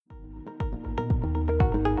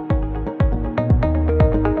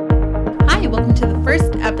to the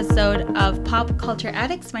first episode of Pop Culture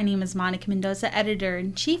Addicts. My name is Monica Mendoza,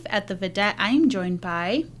 Editor-in-Chief at The Vidette. I am joined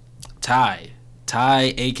by... Ty,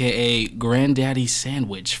 a.k.a. Granddaddy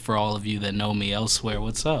Sandwich, for all of you that know me elsewhere.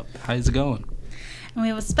 What's up? How's it going? And we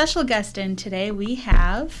have a special guest in today. We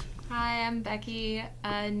have... Hi, I'm Becky,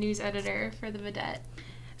 news editor for The Vidette.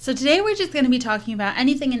 So today we're just going to be talking about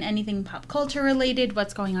anything and anything pop culture related,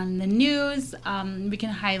 what's going on in the news. We can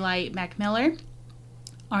highlight Mac Miller,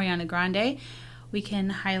 Ariana Grande. We can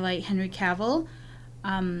highlight Henry Cavill,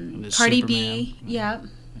 Cardi B,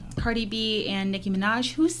 Cardi B and Nicki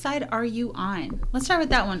Minaj. Whose side are you on? Let's start with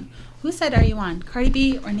that one. Whose side are you on, Cardi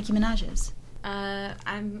B or Nicki Minaj's?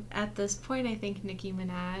 I'm at this point, I think Nicki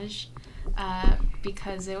Minaj,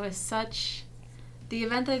 because it was such... The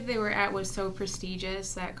event that they were at was so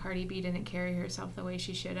prestigious that Cardi B didn't carry herself the way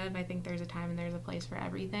she should have. I think there's a time and there's a place for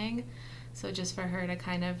everything. So just for her to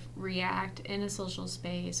kind of react in a social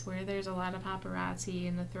space where there's a lot of paparazzi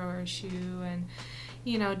and the throw her shoe and,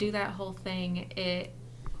 you know, do that whole thing,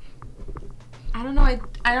 I don't know,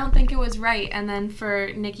 I don't think it was right. And then for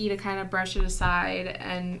Nicki to kind of brush it aside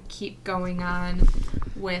and keep going on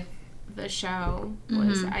with the show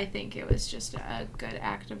was, I think it was just a good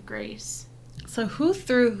act of grace. So who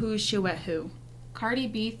threw whose shoe at who? Cardi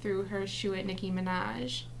B threw her shoe at Nicki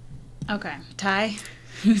Minaj. Okay. Ty,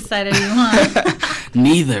 whose side are you on?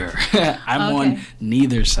 Neither. I'm on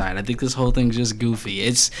neither side. I think this whole thing's just goofy.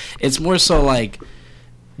 It's more so like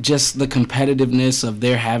just the competitiveness of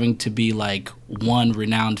there having to be like one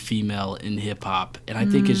renowned female in hip-hop. And I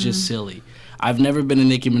think it's just silly. I've never been a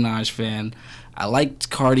Nicki Minaj fan. I liked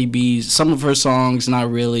Cardi B. Some of her songs, not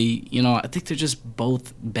really. You know, I think they're just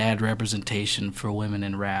both bad representation for women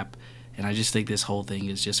in rap. And I just think this whole thing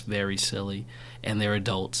is just very silly. And they're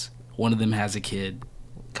adults. One of them has a kid.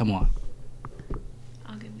 Come on.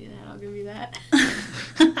 I'll give you that.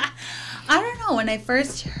 I don't know. When I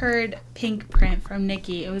first heard Pink Print from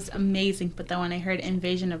Nicki, it was amazing. But then when I heard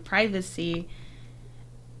Invasion of Privacy,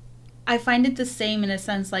 I find it the same in a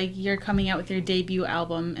sense, like you're coming out with your debut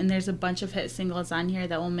album and there's a bunch of hit singles on here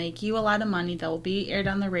that will make you a lot of money, that will be aired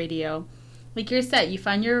on the radio. Like you're set. You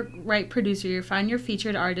find your right producer. You find your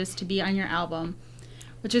featured artist to be on your album,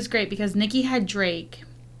 which is great because Nicki had Drake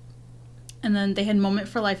and then they had Moment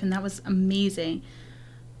for Life and that was amazing.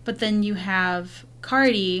 But then you have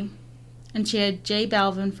Cardi and she had J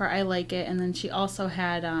Balvin for I Like It, and then she also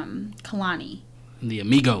had Kalani. The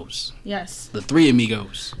Amigos. Yes. The three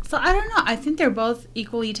Amigos. So I don't know. I think they're both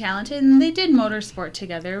equally talented, and they did motorsport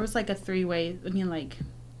together. It was like a three-way,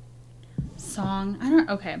 song.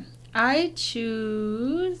 Okay. I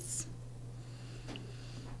choose...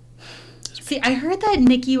 See, I heard that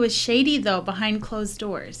Nicki was shady, though, behind closed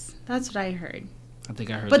doors. That's what I heard. I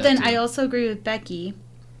think I heard but that, then too. I also agree with Becky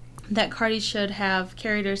that Cardi should have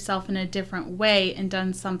carried herself in a different way and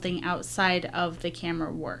done something outside of the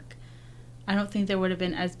camera work. I don't think there would have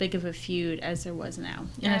been as big of a feud as there was now,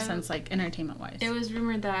 in a sense, like, entertainment-wise. It was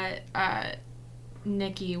rumored that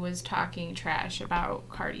Nicki was talking trash about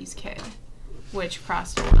Cardi's kid, which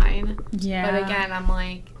crossed a line. Yeah. But again, I'm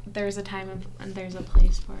like, there's a time and there's a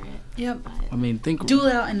place for it. Yep. But I mean, duel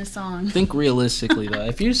it out in a song. Think realistically, though.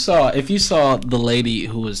 If you saw the lady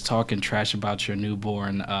who was talking trash about your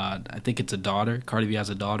newborn, I think it's a daughter. Cardi B has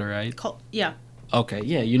a daughter, right? Yeah. Okay,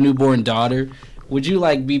 yeah, your newborn daughter. Would you,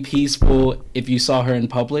 be peaceful if you saw her in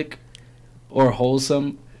public? Or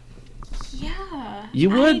wholesome? yeah. You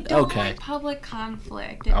would? I don't Okay. like public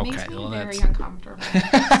conflict. It makes me very that's... uncomfortable.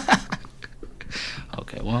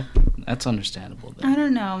 Okay, well, that's understandable, I then.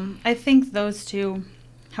 don't know. I think those two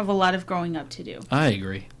have a lot of growing up to do. I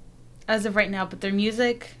agree. As of right now, but their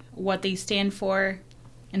music, what they stand for,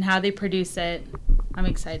 and how they produce it, I'm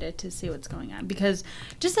excited to see what's going on. Because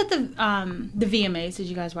just at the VMAs, did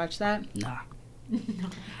you guys watch that? Nah. No.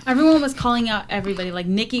 Everyone was calling out everybody. Like,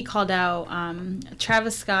 Nicki called out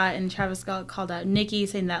Travis Scott, and Travis Scott called out Nicki,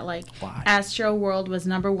 saying that, Why? Astro World was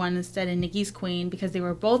number one instead of Nicki's Queen, because they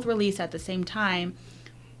were both released at the same time,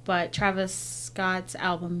 but Travis Scott's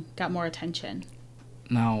album got more attention.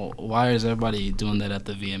 Now, why is everybody doing that at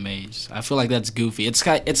the VMAs? I feel like that's goofy.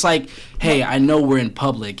 It's like, hey, I know we're in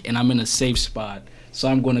public, and I'm in a safe spot, so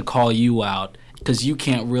I'm going to call you out. Because you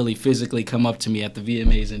can't really physically come up to me at the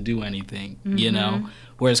VMAs and do anything, you know?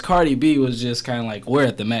 Whereas Cardi B was just kind of like, we're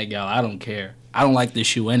at the Met Gala, I don't care. I don't like this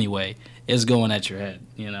shoe anyway. It's going at your head,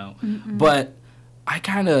 you know? But I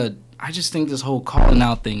just think this whole calling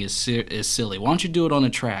out thing is silly. Why don't you do it on a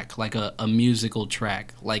track, like a musical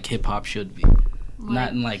track, like hip-hop should be?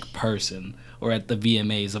 Not in, person or at the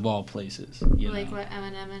VMAs of all places, you know? What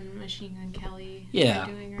Eminem and Machine Gun Kelly Yeah. are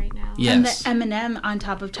doing right now. Yes. And the Eminem on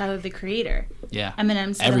top of Tyler, the Creator. Yeah.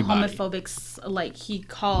 Eminem said Everybody. a homophobic, like, he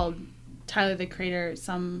called Tyler, the Creator,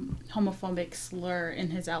 some homophobic slur in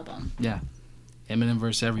his album. Yeah. Eminem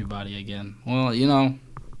versus everybody again. Well, you know,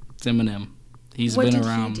 it's Eminem. He's What been did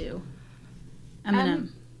around. he do? Eminem.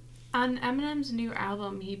 On Eminem's new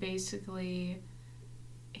album, he basically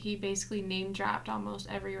name dropped almost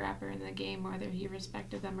every rapper in the game, whether he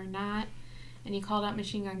respected them or not. And he called out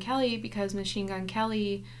Machine Gun Kelly because Machine Gun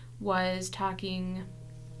Kelly was talking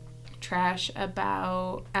trash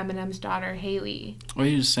about Eminem's daughter Haley. Or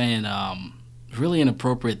he was saying really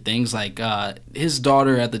inappropriate things, like his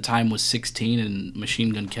daughter at the time was 16 and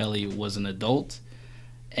Machine Gun Kelly was an adult,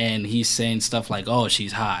 and he's saying stuff like, oh,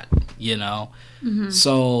 she's hot, you know.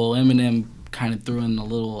 So Eminem kind of threw in a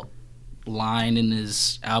little line in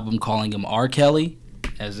his album calling him R. Kelly,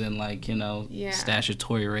 as in, like, you know,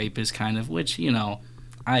 statutory rapist kind of, which, you know,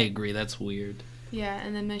 I agree, that's weird. Yeah,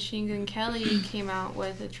 and then Machine Gun Kelly came out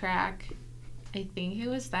with a track, I think it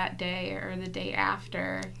was that day or the day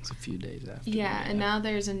after. It's a few days after. Yeah, and now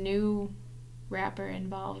there's a new rapper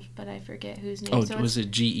involved, but I forget whose name. Oh, so was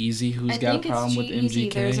it G-Eazy who's got a problem with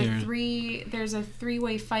MGK? There's a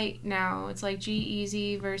three-way fight now. It's like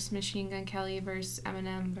G-Eazy versus Machine Gun Kelly versus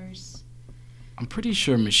Eminem versus... I'm pretty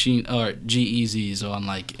sure G-Eazy is on,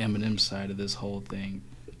 like, Eminem's side of this whole thing.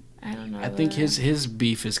 I don't know. I think his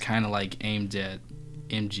beef is kind of, like, aimed at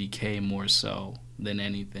MGK more so than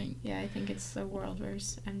anything. Yeah, I think it's the world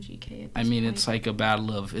versus MGK at this point. point. It's like a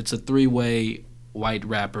battle of... It's a three-way white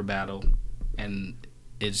rapper battle, and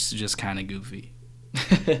it's just kind of goofy.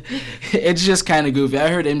 It's just kind of goofy. I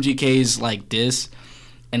heard MGK's, like, diss,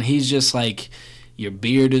 and he's just like, your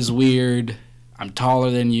beard is weird, I'm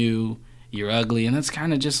taller than you, you're ugly, and that's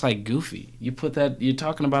kind of just, like, goofy. You put that... You're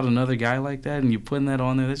talking about another guy like that, and you're putting that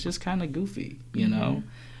on there, that's just kind of goofy, you know?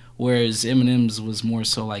 Whereas Eminem's was more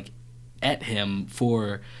so, like, at him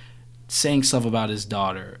for saying stuff about his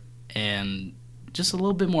daughter and just a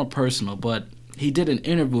little bit more personal. But he did an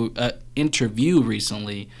interview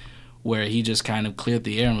recently where he just kind of cleared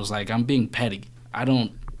the air and was like, I'm being petty. I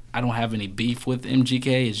don't have any beef with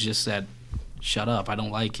MGK. It's just that, shut up, I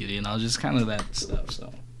don't like you, you know, just kind of that stuff.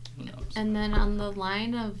 So who knows? And then on the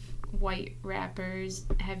line of white rappers,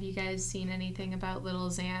 have you guys seen anything about Lil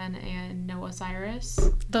Xan and Noah Cyrus?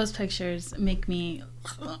 Those pictures make me...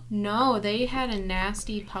 No, they had a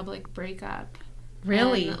nasty public breakup.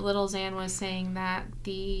 Really? And Lil Xan was saying that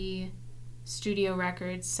the studio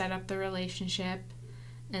records set up the relationship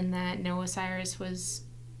and that Noah Cyrus was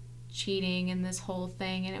cheating and this whole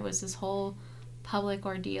thing, and it was this whole public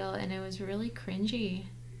ordeal, and it was really cringy.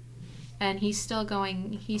 And he's still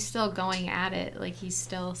going at it. Like, he's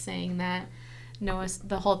still saying that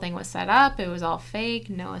the whole thing was set up, it was all fake,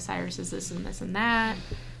 Noah Cyrus is this and this and that.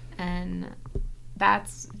 And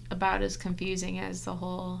that's about as confusing as the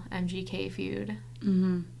whole MGK feud.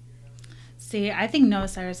 See, I think Noah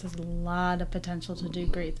Cyrus has a lot of potential to do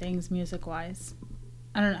great things music-wise.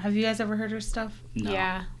 I don't know. Have you guys ever heard her stuff? No.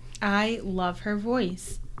 Yeah. I love her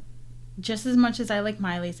voice. Just as much as I like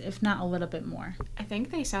Miley's, if not a little bit more. I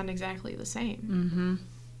think they sound exactly the same.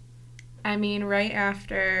 I mean, right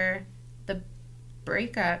after the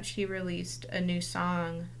breakup, she released a new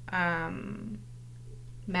song, Mad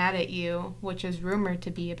at You, which is rumored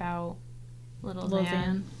to be about Lil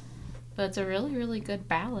Xan. But it's a really, really good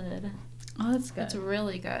ballad. Oh, that's good. It's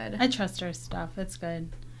really good. I trust her stuff. It's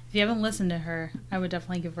good. If you haven't listened to her, I would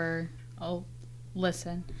definitely give her a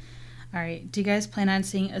listen. All right. Do you guys plan on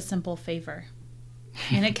seeing A Simple Favor?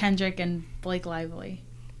 Anna Kendrick and Blake Lively.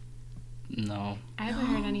 No. I haven't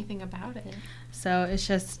heard anything about it. So it's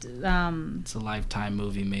just it's a Lifetime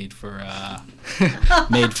movie made for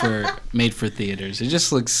made for theaters. It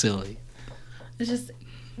just looks silly. It's just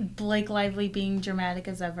Blake Lively being dramatic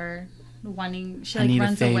as ever, wanting she I need a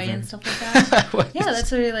runs away favor. and stuff like that. Yeah,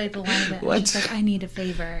 that's really like the line of it. And she's like, I need a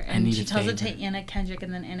favor, and she tells it to Anna Kendrick,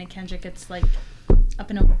 and then Anna Kendrick gets like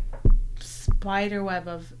up in a spider web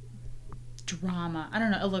of drama. I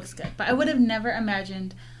don't know. It looks good, but I would have never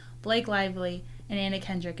imagined Blake Lively and Anna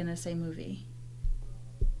Kendrick in the same movie.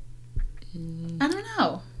 I don't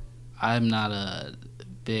know. I'm not a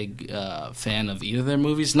big fan of either of their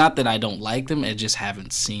movies. Not that I don't like them, I just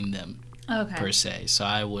haven't seen them per se. So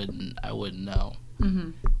I wouldn't know.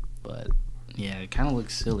 But yeah, it kind of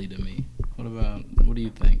looks silly to me. What do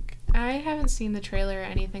you think? I haven't seen the trailer or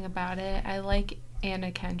anything about it. I like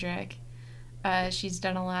Anna Kendrick. She's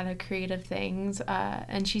done a lot of creative things,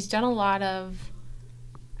 and she's done a lot of,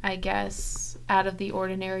 I guess, out of the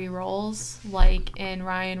ordinary roles, like in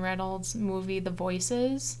Ryan Reynolds' movie The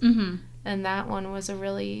Voices. And that one was a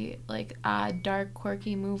really like odd, dark,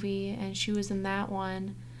 quirky movie, and she was in that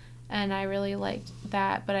one. and I really liked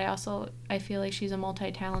that. But I feel like she's a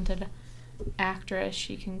multi-talented actress.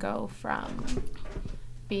 She can go from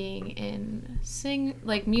being in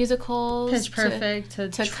musicals, Pitch Perfect, to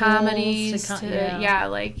Trolls, comedies,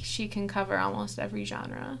 like she can cover almost every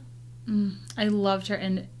genre. I loved her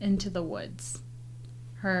in Into the Woods,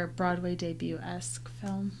 her Broadway debut-esque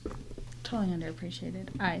film. Totally underappreciated,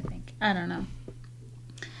 I think. I don't know.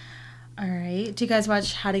 All right. Do you guys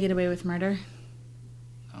watch How to Get Away with Murder?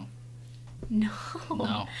 No.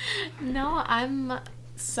 I'm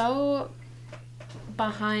so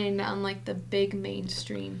behind on like the big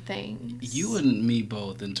mainstream things. You and me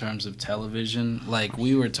both in terms of television. Like,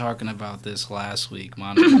 we were talking about this last week,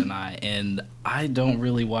 Monica and I don't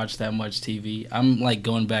really watch that much TV. I'm like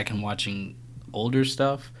going back and watching older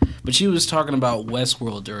stuff. But she was talking about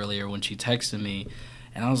Westworld earlier when she texted me,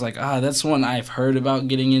 and I was like, that's one I've heard about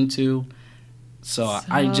getting into. So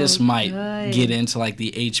I just might get into like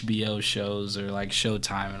the HBO shows or like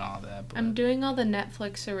Showtime and all that. But I'm doing all the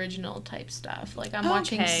Netflix original type stuff. Like I'm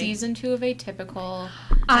watching season 2 of Atypical.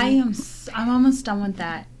 I'm almost done with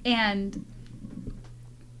that, and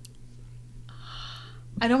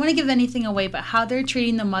I don't want to give anything away, but how they're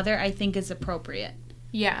treating the mother, I think, is appropriate.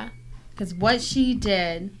 Yeah, because what she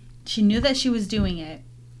did, she knew that she was doing it,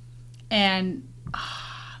 and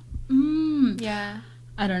yeah.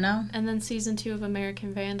 I don't know. And then season 2 of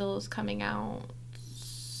American Vandal is coming out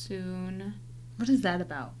soon. What is that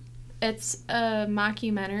about? It's a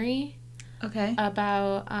mockumentary. Okay.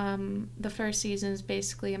 About the first season is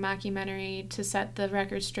basically a mockumentary to set the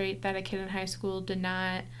record straight that a kid in high school did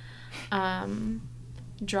not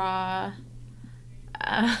draw.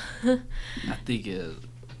 I think it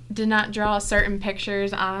did not draw certain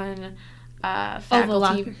pictures on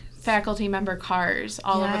faculty member cars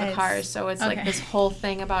all over the cars, so it's like this whole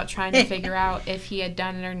thing about trying to figure out if he had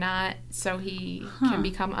done it or not so he can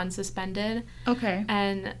become unsuspended. Okay.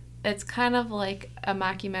 And it's kind of like a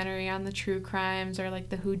mockumentary on the true crimes or like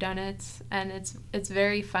the whodunits, and it's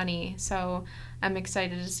very funny, so I'm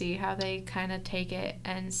excited to see how they kind of take it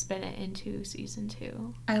and spin it into season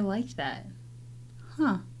 2. I like that.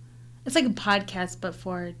 It's like a podcast but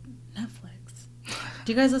for Netflix.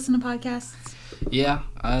 Do you guys listen to podcasts? Yeah,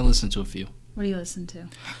 I listen to a few. What do you listen to?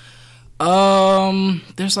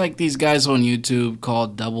 There's like these guys on YouTube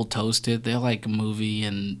called Double Toasted. They're like movie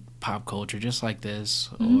and pop culture, just like this.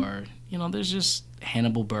 Mm-hmm. Or, there's just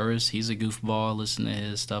Hannibal Buress. He's a goofball. I listen to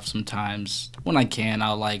his stuff sometimes. When I can,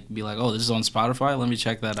 I'll be like, oh, this is on Spotify? Let me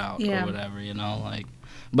check that out. Or whatever,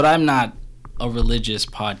 But I'm not a religious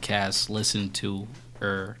podcast listener.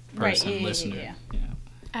 Yeah.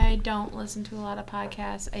 I don't listen to a lot of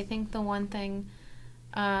podcasts. I think the one thing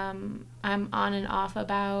I'm on and off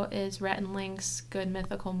about is Rhett and Link's Good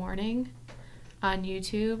Mythical Morning on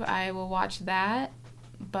YouTube. I will watch that,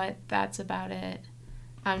 but that's about it.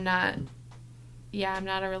 I'm not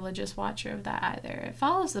a religious watcher of that either. It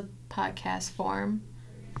follows the podcast form,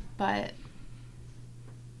 but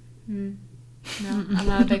no, I'm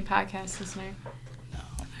not a big podcast listener.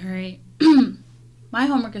 All right. My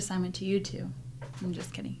homework assignment to you two. I'm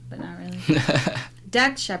just kidding, but not really.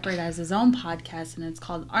 Dax Shepard has his own podcast, and it's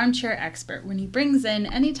called Armchair Expert, when he brings in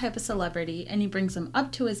any type of celebrity, and he brings them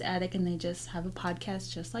up to his attic, and they just have a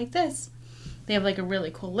podcast just like this. They have like a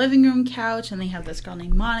really cool living room couch, and they have this girl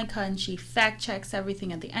named Monica, and she fact checks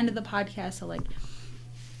everything at the end of the podcast. So like,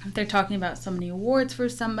 if they're talking about so many awards for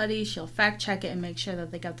somebody, she'll fact check it and make sure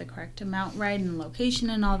that they got the correct amount right and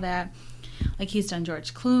location and all that. Like, he's done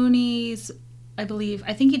George Clooney's, I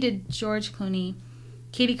think he did George Clooney,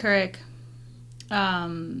 Katie Couric.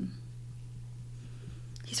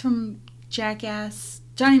 He's from Jackass.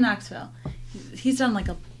 Johnny Knoxville. He's done like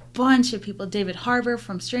a bunch of people. David Harbour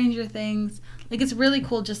from Stranger Things. Like, it's really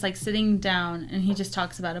cool just like sitting down and he just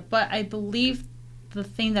talks about it. But I believe the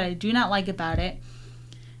thing that I do not like about it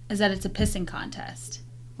is that it's a pissing contest.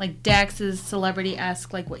 Like, Dax is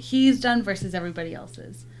celebrity-esque, like what he's done versus everybody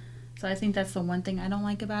else's. So I think that's the one thing I don't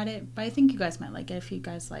like about it. But I think you guys might like it if you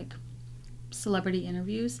guys like celebrity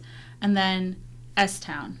interviews. And then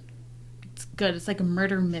S-Town. It's good. It's like a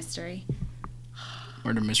murder mystery.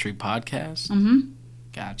 Murder mystery podcast? Mm-hmm.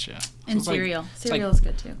 Gotcha. And Serial. Serial is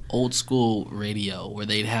good too. Old school radio where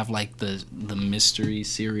they'd have like the mystery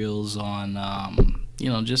serials on,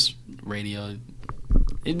 just radio.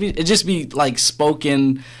 It'd just be like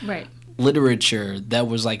spoken literature that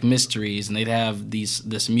was like mysteries, and they'd have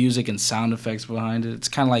this music and sound effects behind it. It's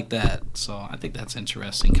kind of like that. So I think that's an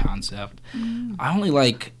interesting concept. I only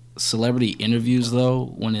like celebrity interviews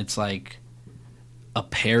though when it's like a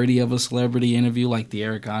parody of a celebrity interview, like the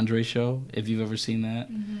Eric Andre show, if you've ever seen that.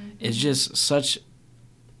 It's just such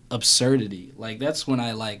absurdity. Like, that's when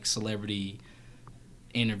I like celebrity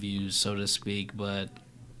interviews, so to speak. But,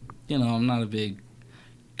 you know, I'm not a big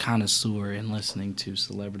connoisseur in listening to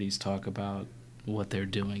celebrities talk about what they're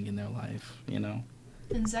doing in their life, you know?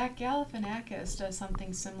 And Zach Galifianakis does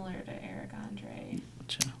something similar to Eric Andre.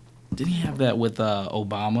 Didn't he have that with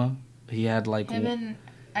Obama? He had like...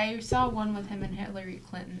 I saw one with him and Hillary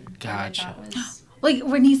Clinton. Gotcha. I thought was... Like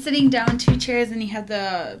when he's sitting down 2 chairs and he had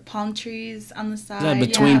the palm trees on the side. Yeah,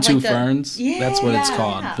 between two like ferns. Yeah, that's what it's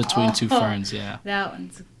called. Yeah. Between two ferns. Yeah. That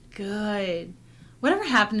one's good. Whatever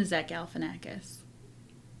happened to Zach Galifianakis?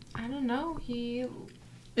 I don't know.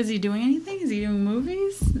 Is he doing anything? Is he doing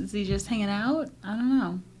movies? Is he just hanging out? I don't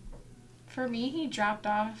know. For me, he dropped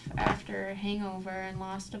off after Hangover and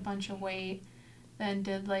lost a bunch of weight. Then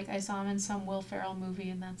I saw him in some Will Ferrell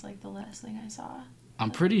movie, and that's like the last thing I saw.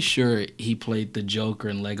 I'm pretty sure he played the Joker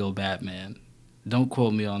in Lego Batman. Don't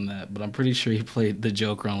quote me on that, but I'm pretty sure he played the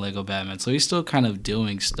Joker on Lego Batman. So he's still kind of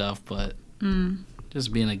doing stuff, but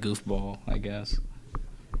just being a goofball, I guess.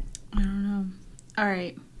 I don't know. All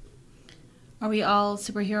right. Are we all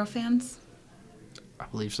superhero fans? I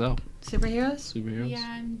believe so. Superheroes? Yeah,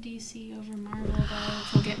 I'm DC over Marvel, though,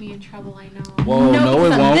 which will get me in trouble, I know. Whoa, no, it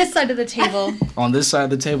won't. On this side of the table. On this side of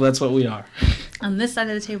the table, that's what we are. On this side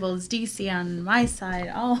of the table is DC. On my side,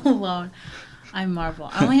 all alone, I'm Marvel.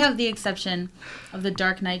 I only have the exception of the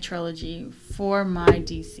Dark Knight trilogy for my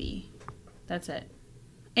DC. That's it.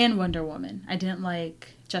 And Wonder Woman. I didn't like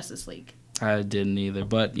Justice League. I didn't either,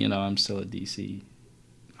 but, you know, I'm still a DC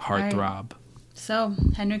heartthrob. Right. So,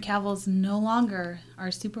 Henry Cavill's no longer our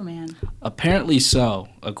Superman. Apparently so,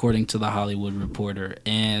 according to the Hollywood Reporter.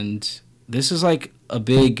 And this is like a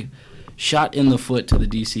big shot in the foot to the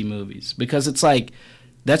DC movies. Because it's like,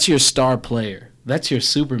 that's your star player. That's your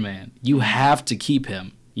Superman. You have to keep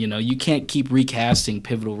him. You know, you can't keep recasting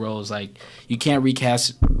pivotal roles. Like, you can't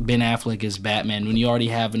recast Ben Affleck as Batman when you already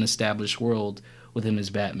have an established world with him as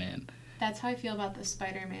Batman. That's how I feel about the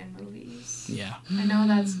Spider-Man movies. Yeah. I know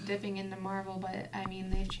that's dipping into Marvel, but, I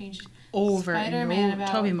mean, they've changed over Spider-Man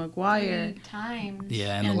about Tobey Maguire 3 times.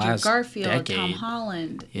 Yeah, in Andrew the last Garfield, decade. Tom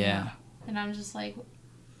Holland. Yeah. And I'm just like,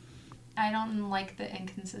 I don't like the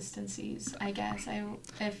inconsistencies, I guess.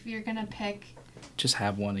 If you're going to pick... Just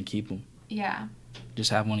have one and keep them. Yeah.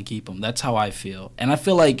 Just have one and keep them. That's how I feel. And I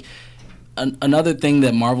feel like another thing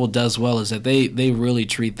that Marvel does well is that they really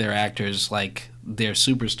treat their actors like they're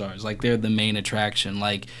superstars, like they're the main attraction.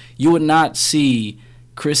 Like, you would not see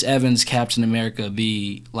Chris Evans Captain America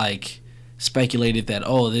be like speculated that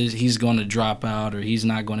he's going to drop out or he's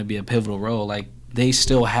not going to be a pivotal role. Like, they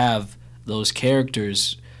still have those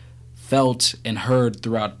characters felt and heard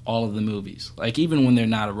throughout all of the movies. Like, even when they're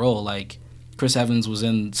not a role, like Chris Evans was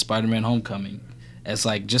in Spider-Man Homecoming as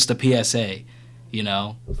like just a PSA, you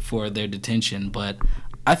know, for their detention. But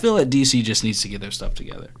I feel that DC just needs to get their stuff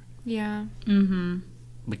together. Yeah. Mm-hmm.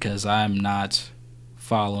 Because I'm not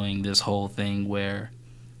following this whole thing where...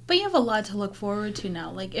 But you have a lot to look forward to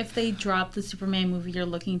now. Like, if they drop the Superman movie, you're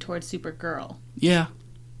looking towards Supergirl. Yeah.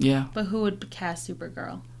 But who would cast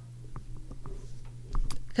Supergirl?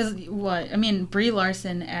 Because, Brie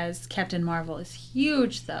Larson as Captain Marvel is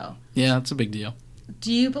huge, though. Yeah, that's a big deal.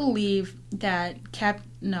 Do you believe that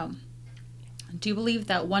Do you believe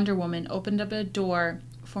that Wonder Woman opened up a door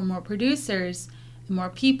for more producers and more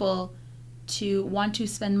people to want to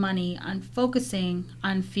spend money on focusing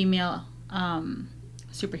on female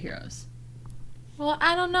superheroes? Well,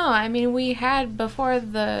 I don't know. I mean, we had, before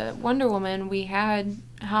the Wonder Woman, we had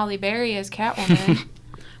Halle Berry as Catwoman.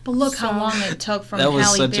 But look how long it took from that was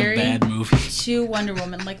Halle such Berry a bad movie. to Wonder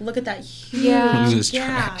Woman. Like, look at that huge It was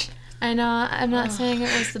gap. trash. I know, I'm not saying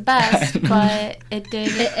it was the best, but it did.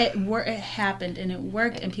 It happened, and it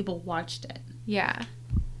worked, and people watched it. Yeah.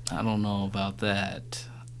 I don't know about that.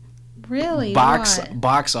 Really?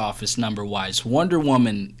 Box office number wise, Wonder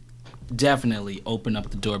Woman definitely opened up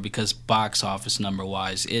the door because box office number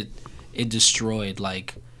wise, it destroyed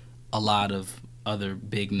like a lot of other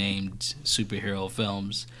big named superhero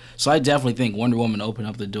films. So I definitely think Wonder Woman opened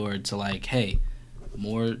up the door to like, hey,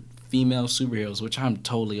 more female superheroes, which I'm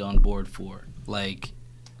totally on board for. Like,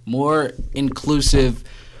 more inclusive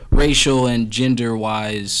racial and gender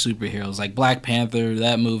wise superheroes. Like Black Panther,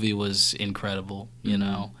 that movie was incredible, you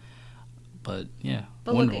know. But yeah.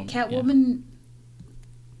 But Wonder look, Woman, Catwoman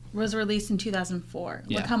was released in 2004.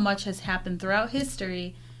 Yeah. Look how much has happened throughout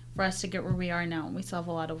history for us to get where we are now. We still have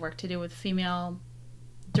a lot of work to do with female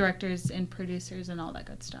directors and producers and all that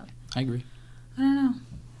good stuff. I agree. I don't know.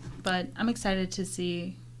 But I'm excited to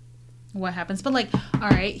see what happens. But, like, all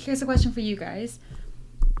right, here's a question for you guys.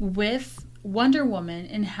 With Wonder Woman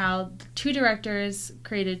and how the two directors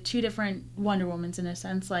created two different Wonder Womans in a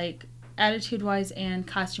sense, like attitude-wise and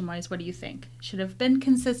costume-wise. What do you think? Should have been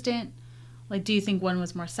consistent? Like, do you think one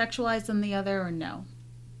was more sexualized than the other, or no?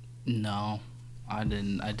 No, I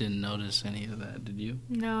didn't notice any of that. Did you?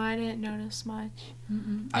 No, I didn't notice much.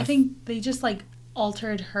 I think they just like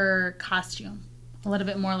altered her costume a little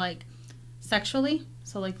bit more like sexually,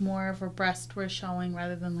 so like more of her breasts were showing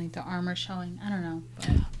rather than like the armor showing. I don't know. But.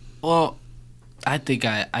 Well, I think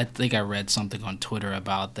I read something on Twitter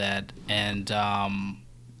about that, and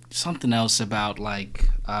something else about like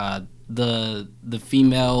the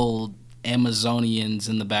female Amazonians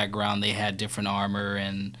in the background. They had different armor,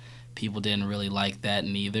 and people didn't really like that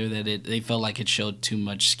neither. They felt like it showed too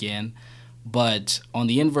much skin. But on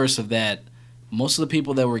the inverse of that, most of the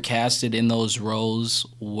people that were casted in those roles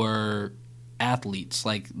were athletes.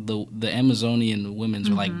 Like the Amazonian women's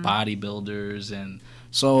were like bodybuilders, and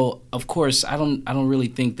so of course I don't really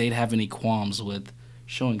think they'd have any qualms with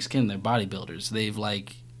showing skin. They're bodybuilders. They've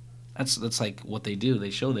like that's like what they do.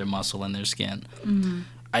 They show their muscle and their skin.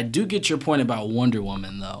 I do get your point about Wonder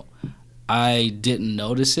Woman though. I didn't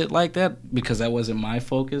notice it like that because that wasn't my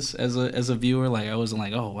focus as a viewer. Like I wasn't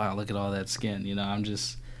like, oh wow, look at all that skin. You know,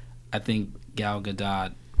 I think Gal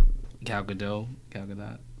Gadot.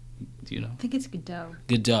 Do you know? I think it's Godot.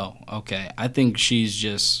 Godot. Okay, I think she's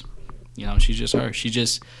just her. She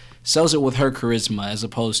just sells it with her charisma as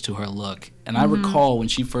opposed to her look. And I recall when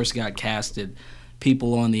she first got casted,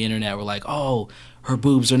 people on the internet were like, "Oh, her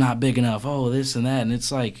boobs are not big enough. Oh, this and that." And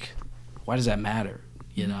it's like, why does that matter?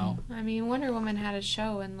 You know? I mean, Wonder Woman had a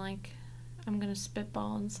show in, like, I'm going to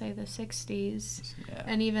spitball and say the 60s. Yeah.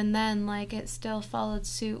 And even then, like, it still followed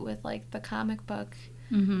suit with, like, the comic book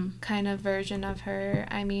kind of version of her.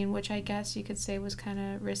 I mean, which I guess you could say was kind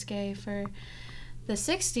of risque for the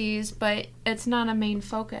 60s, but it's not a main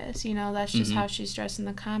focus. You know, that's just how she's dressed in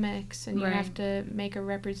the comics, and you have to make a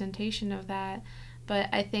representation of that. But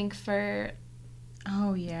I think for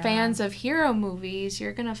fans of hero movies,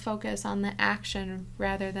 you're going to focus on the action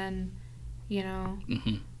rather than, you know,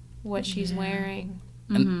 what she's wearing.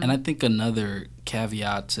 And I think another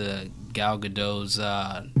caveat to Gal Gadot's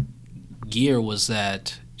gear was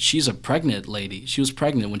that she's a pregnant lady. She was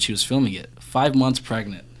pregnant when she was filming it, 5 months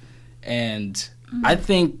pregnant. And I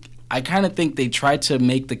kind of think they tried to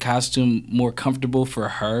make the costume more comfortable for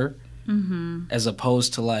her as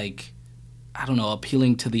opposed to, like, I don't know,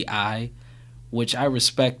 appealing to the eye, which I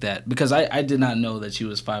respect that, because I did not know that she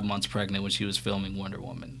was 5 months pregnant when she was filming Wonder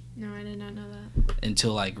Woman. No, I did not know that.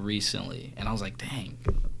 Until, like, recently. And I was like, dang,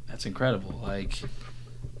 that's incredible. Like,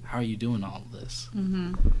 how are you doing all of this?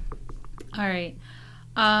 All right.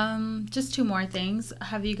 Just two more things.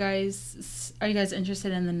 Are you guys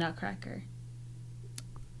interested in the Nutcracker?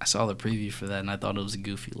 I saw the preview for that, and I thought it was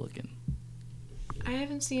goofy looking. I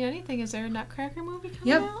haven't seen anything. Is there a Nutcracker movie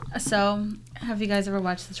coming out? So, have you guys ever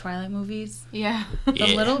watched the Twilight movies? Yeah.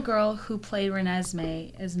 The little girl who played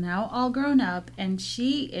Renesmee is now all grown up, and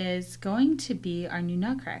she is going to be our new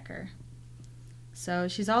Nutcracker. So,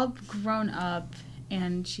 she's all grown up,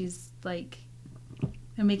 and she's, like,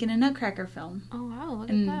 they're making a Nutcracker film. Oh, wow. Look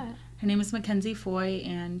and at that. Her name is Mackenzie Foy,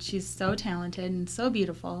 and she's so talented and so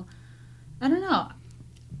beautiful. I don't know.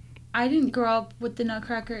 I didn't grow up with the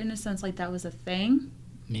Nutcracker in a sense like that was a thing.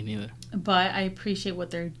 Me neither. But I appreciate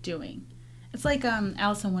what they're doing. It's like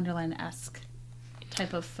Alice in Wonderland-esque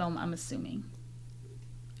type of film, I'm assuming.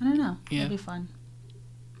 I don't know. Yeah. It'll be fun.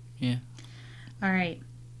 Yeah. All right.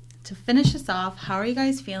 To finish us off, how are you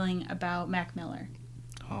guys feeling about Mac Miller?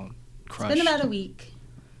 Oh, crushed. It's been about a week.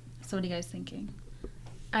 So what are you guys thinking?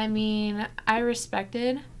 I mean, I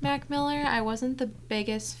respected Mac Miller. I wasn't the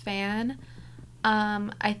biggest fan.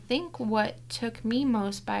 I think what took me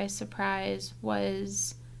most by surprise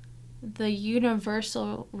was the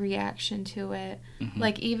universal reaction to it.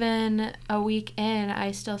 Like, even a week in,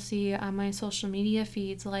 I still see on my social media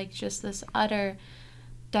feeds, like, just this utter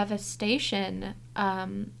devastation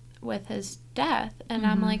with his death. And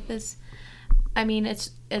I'm like, I mean,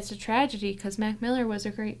 it's a tragedy because Mac Miller was a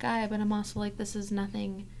great guy, but I'm also like, this is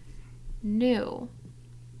nothing new.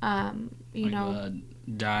 You know,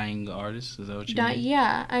 dying artist, is that what you mean?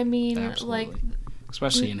 Yeah, I mean, absolutely. like,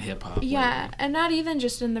 especially in hip hop. Yeah, lately. and not even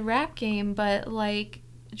just in the rap game, but like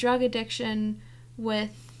drug addiction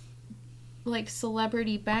with like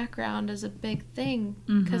celebrity background is a big thing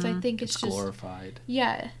because I think it's just glorified.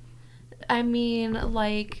 Yeah, I mean,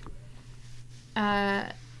 like,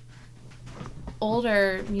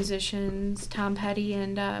 older musicians, Tom Petty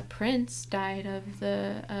and Prince, died of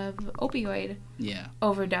opioid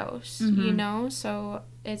overdose. You know, so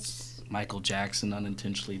it's Michael Jackson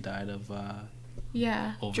unintentionally died of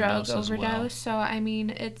drug as overdose. well. So I mean,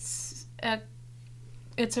 it's a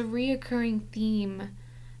reoccurring theme,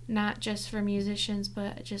 not just for musicians,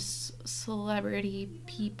 but just celebrity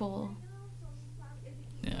people.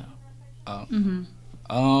 Yeah.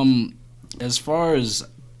 Mm-hmm. As far as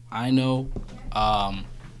I know,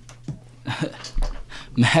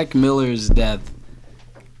 Mac Miller's death,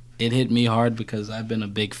 it hit me hard because I've been a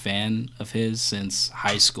big fan of his since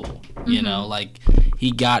high school. You know, like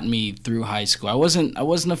he got me through high school. I wasn't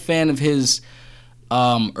a fan of his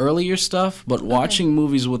earlier stuff, but watching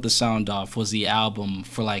Movies with the Sound Off was the album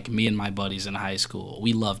for like me and my buddies in high school.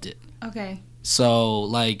 We loved it. Okay. So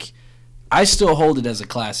like I still hold it as a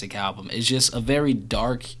classic album. It's just a very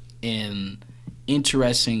dark and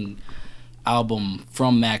interesting album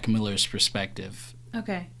from Mac Miller's perspective.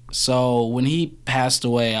 Okay. So when he passed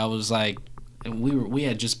away, I was like, we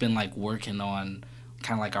had just been like working on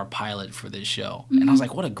kind of like our pilot for this show, and I was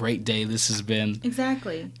like, what a great day this has been.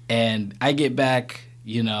 Exactly. And I get back,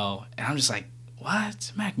 you know, and I'm just like,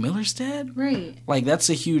 what? Mac Miller's dead? Right. Like that's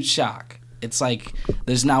a huge shock. It's like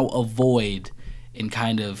there's now a void in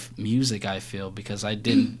kind of music, I feel, because I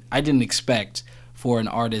didn't expect for an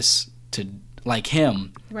artist to like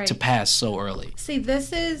him to pass so early. See,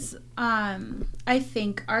 this is I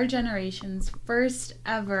think our generation's first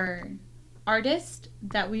ever artist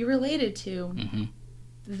that we related to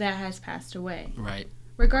that has passed away. Right.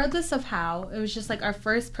 Regardless of how, it was just like our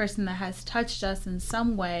first person that has touched us in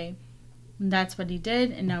some way. And that's what he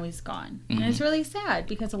did, and now he's gone. And it's really sad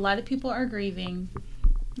because a lot of people are grieving.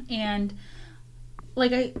 And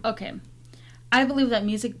like I believe that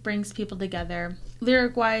music brings people together,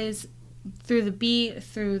 lyric-wise, through the beat,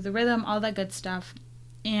 through the rhythm, all that good stuff.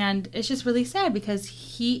 And it's just really sad because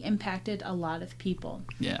he impacted a lot of people.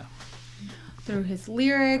 Yeah. Through his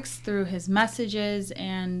lyrics, through his messages,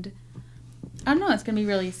 and I don't know, it's going to be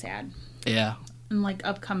really sad. Yeah. And like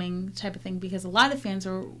upcoming type of thing because a lot of fans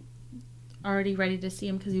are already ready to see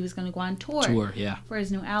him because he was going to go on tour for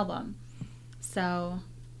his new album. So,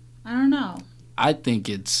 I don't know. I think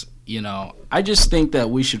it's, you know, I just think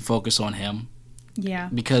that we should focus on him. Yeah.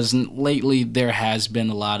 Because lately there has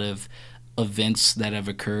been a lot of events that have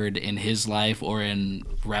occurred in his life or in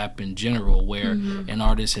rap in general where an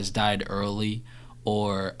artist has died early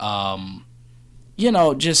or, you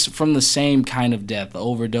know, just from the same kind of death,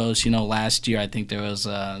 overdose. You know, last year I think there was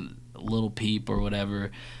Lil Peep or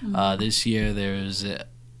whatever. This year there's...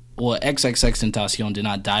 XXXTentacion did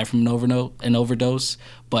not die from an overdose,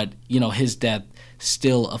 but, you know, his death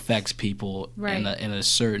still affects people in a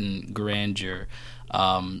certain grandeur,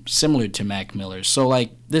 similar to Mac Miller. So,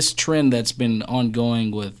 like, this trend that's been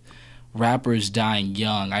ongoing with rappers dying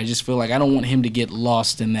young, I just feel like I don't want him to get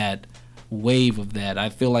lost in that wave of that. I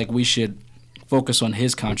feel like we should focus on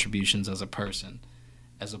his contributions as a person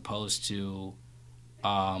as opposed to,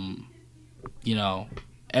 you know,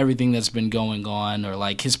 everything that's been going on or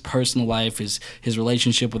like his personal life, his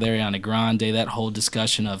relationship with Ariana Grande, that whole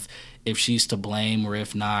discussion of if she's to blame or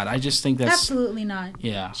if not. I just think that's... Absolutely not.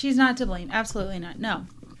 Yeah. She's not to blame. Absolutely not. No.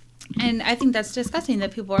 And I think that's disgusting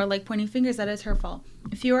that people are like pointing fingers that it's her fault.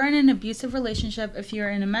 If you are in an abusive relationship, if you're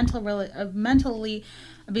in a mentally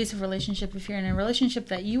abusive relationship, if you're in a relationship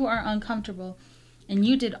that you are uncomfortable and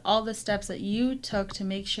you did all the steps that you took to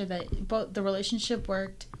make sure that both the relationship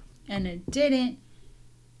worked and it didn't,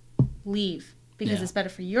 leave. Because it's better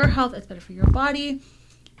for your health, it's better for your body,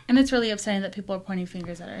 and it's really upsetting that people are pointing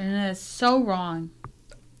fingers at her, and it is so wrong.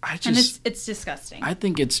 And it's disgusting. I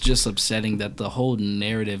think it's just upsetting that the whole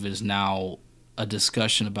narrative is now a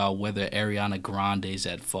discussion about whether Ariana Grande's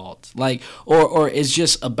at fault. Like, or it's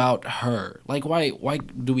just about her. Like, why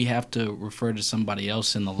do we have to refer to somebody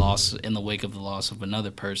else in the wake of the loss of another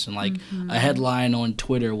person? Like, a headline on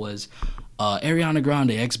Twitter was, Ariana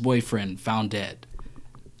Grande, ex-boyfriend, found dead.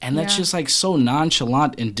 And that's just like so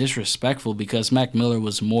nonchalant and disrespectful because Mac Miller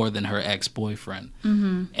was more than her ex-boyfriend.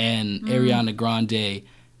 And Ariana Grande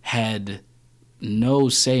had no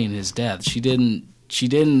say in his death. She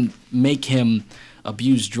didn't make him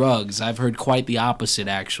abuse drugs. I've heard quite the opposite,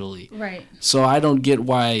 actually. Right. So I don't get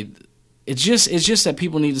why. It's just that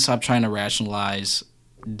people need to stop trying to rationalize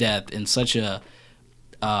death in such a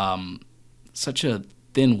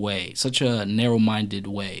thin way, such a narrow-minded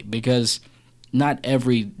way, because not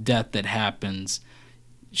every death that happens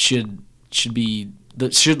should the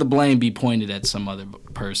blame be pointed at some other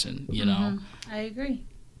person, you know? I agree.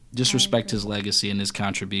 Just respect his legacy and his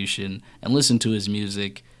contribution and listen to his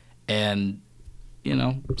music and, you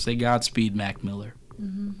know, say Godspeed, Mac Miller.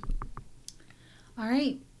 All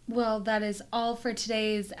right. Well, that is all for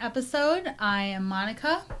today's episode. I am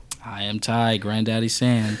Monica. I am Ty, Granddaddy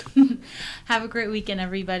Sand. Have a great weekend,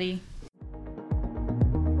 everybody.